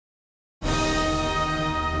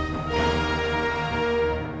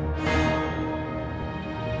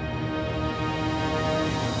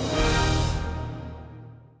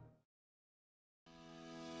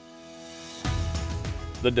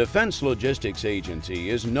The Defense Logistics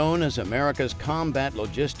Agency is known as America's Combat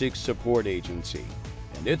Logistics Support Agency,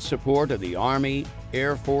 and its support of the Army,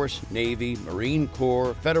 Air Force, Navy, Marine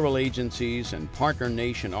Corps, federal agencies, and partner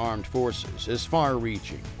nation armed forces is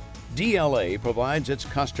far-reaching. DLA provides its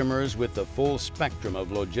customers with the full spectrum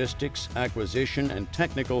of logistics, acquisition, and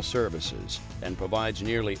technical services, and provides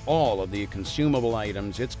nearly all of the consumable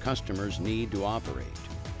items its customers need to operate.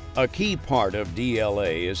 A key part of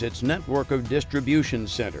DLA is its network of distribution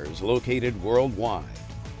centers located worldwide.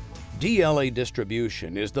 DLA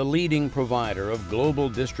Distribution is the leading provider of global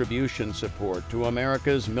distribution support to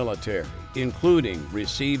America's military, including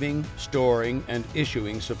receiving, storing, and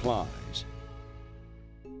issuing supplies.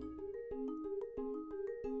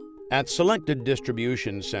 At selected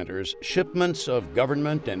distribution centers, shipments of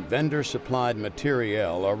government and vendor-supplied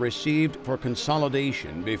materiel are received for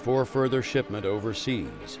consolidation before further shipment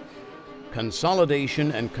overseas.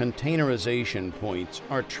 Consolidation and containerization points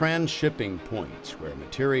are trans-shipping points where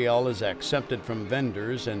materiel is accepted from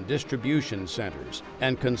vendors and distribution centers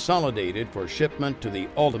and consolidated for shipment to the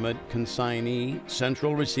ultimate consignee,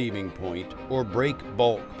 central receiving point, or break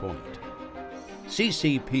bulk point.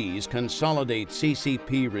 CCPs consolidate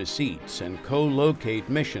CCP receipts and co-locate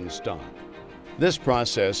mission stock. This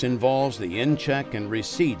process involves the in-check and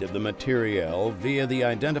receipt of the materiel via the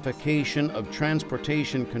identification of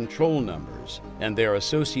transportation control numbers and their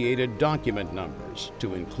associated document numbers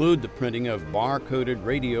to include the printing of bar-coded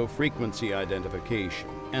radio frequency identification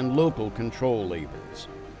and local control labels.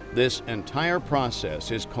 This entire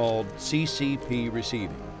process is called CCP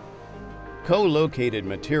receiving. Co-located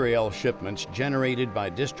materiel shipments generated by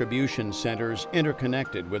distribution centers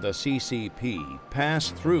interconnected with a CCP pass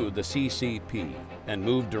through the CCP and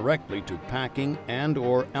move directly to packing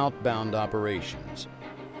and/or outbound operations.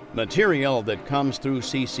 Materiel that comes through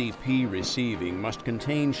CCP receiving must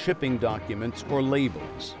contain shipping documents or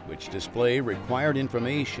labels, which display required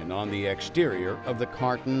information on the exterior of the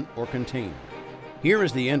carton or container. Here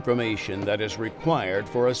is the information that is required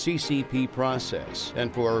for a CCP process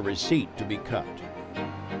and for a receipt to be cut.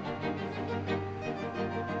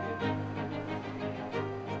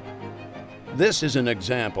 This is an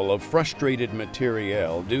example of frustrated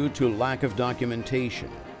materiel due to lack of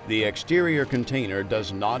documentation. The exterior container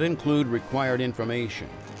does not include required information.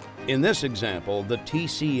 In this example, the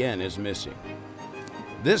TCN is missing.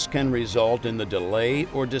 This can result in the delay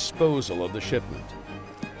or disposal of the shipment.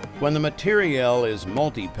 When the materiel is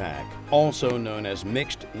multi-pack, also known as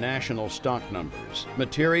mixed national stock numbers,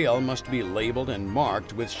 materiel must be labeled and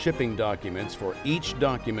marked with shipping documents for each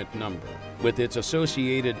document number, with its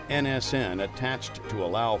associated NSN attached to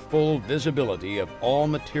allow full visibility of all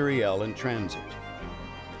materiel in transit.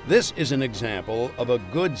 This is an example of a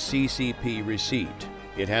good CCP receipt.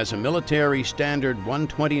 It has a military standard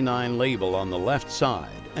 129 label on the left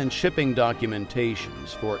side and shipping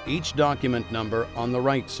documentations for each document number on the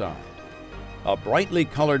right side. A brightly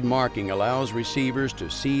colored marking allows receivers to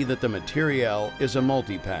see that the materiel is a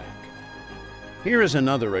multi-pack. Here is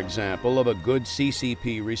another example of a good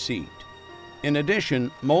CCP receipt. In addition,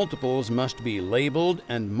 multiples must be labeled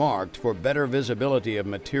and marked for better visibility of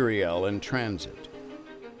materiel in transit.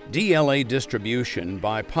 DLA Distribution,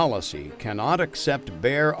 by policy, cannot accept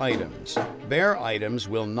bare items. Bare items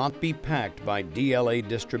will not be packed by DLA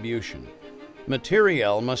Distribution.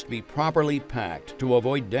 Materiel must be properly packed to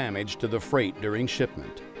avoid damage to the freight during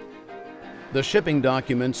shipment. The shipping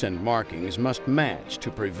documents and markings must match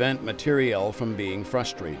to prevent materiel from being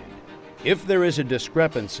frustrated. If there is a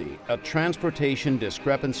discrepancy, a transportation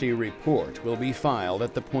discrepancy report will be filed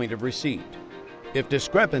at the point of receipt. If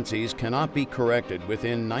discrepancies cannot be corrected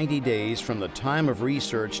within 90 days from the time of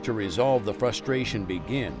research to resolve the frustration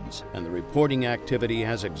begins, and the reporting activity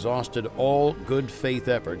has exhausted all good faith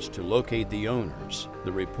efforts to locate the owners,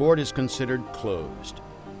 the report is considered closed.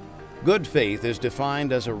 Good faith is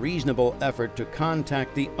defined as a reasonable effort to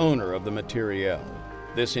contact the owner of the materiel.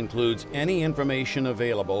 This includes any information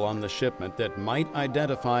available on the shipment that might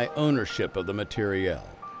identify ownership of the materiel.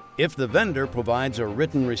 If the vendor provides a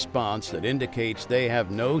written response that indicates they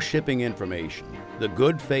have no shipping information, the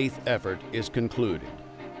good faith effort is concluded.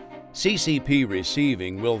 CCP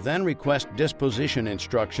receiving will then request disposition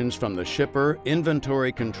instructions from the shipper,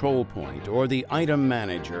 inventory control point, or the item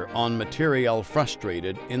manager on materiel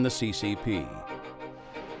frustrated in the CCP.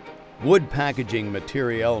 Wood packaging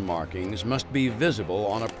materiel markings must be visible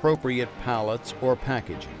on appropriate pallets or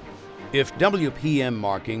packaging. If WPM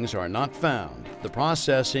markings are not found, the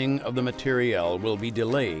processing of the materiel will be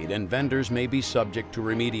delayed and vendors may be subject to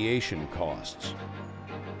remediation costs.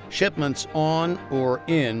 Shipments on or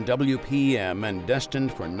in WPM and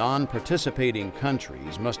destined for non-participating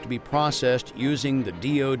countries must be processed using the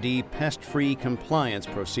DoD pest-free compliance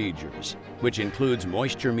procedures, which includes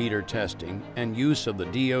moisture meter testing and use of the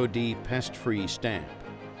DoD pest-free stamp.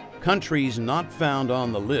 Countries not found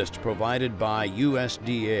on the list provided by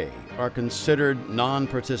USDA are considered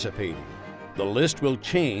non-participating. The list will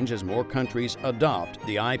change as more countries adopt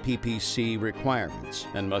the IPPC requirements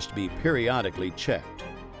and must be periodically checked.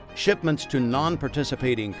 Shipments to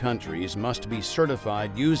non-participating countries must be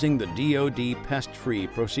certified using the DoD pest-free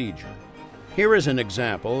procedure. Here is an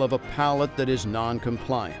example of a pallet that is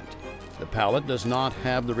non-compliant. The pallet does not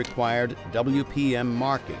have the required WPM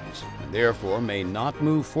markings and therefore may not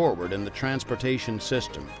move forward in the transportation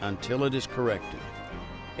system until it is corrected.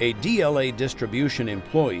 A DLA Distribution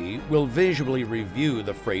employee will visually review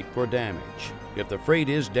the freight for damage. If the freight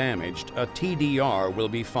is damaged, a TDR will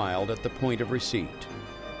be filed at the point of receipt.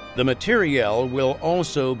 The materiel will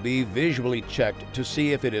also be visually checked to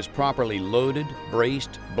see if it is properly loaded,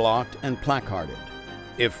 braced, blocked, and placarded.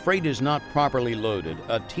 If freight is not properly loaded,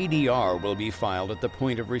 a TDR will be filed at the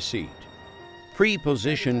point of receipt.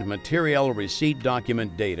 Pre-positioned materiel receipt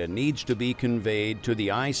document data needs to be conveyed to the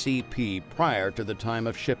ICP prior to the time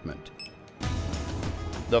of shipment.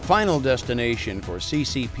 The final destination for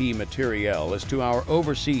CCP materiel is to our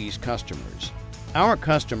overseas customers. Our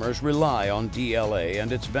customers rely on DLA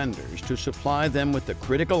and its vendors to supply them with the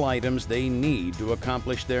critical items they need to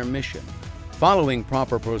accomplish their mission. Following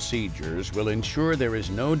proper procedures will ensure there is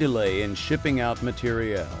no delay in shipping out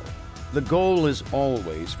materiel. The goal is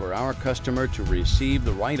always for our customer to receive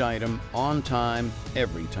the right item on time,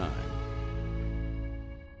 every time.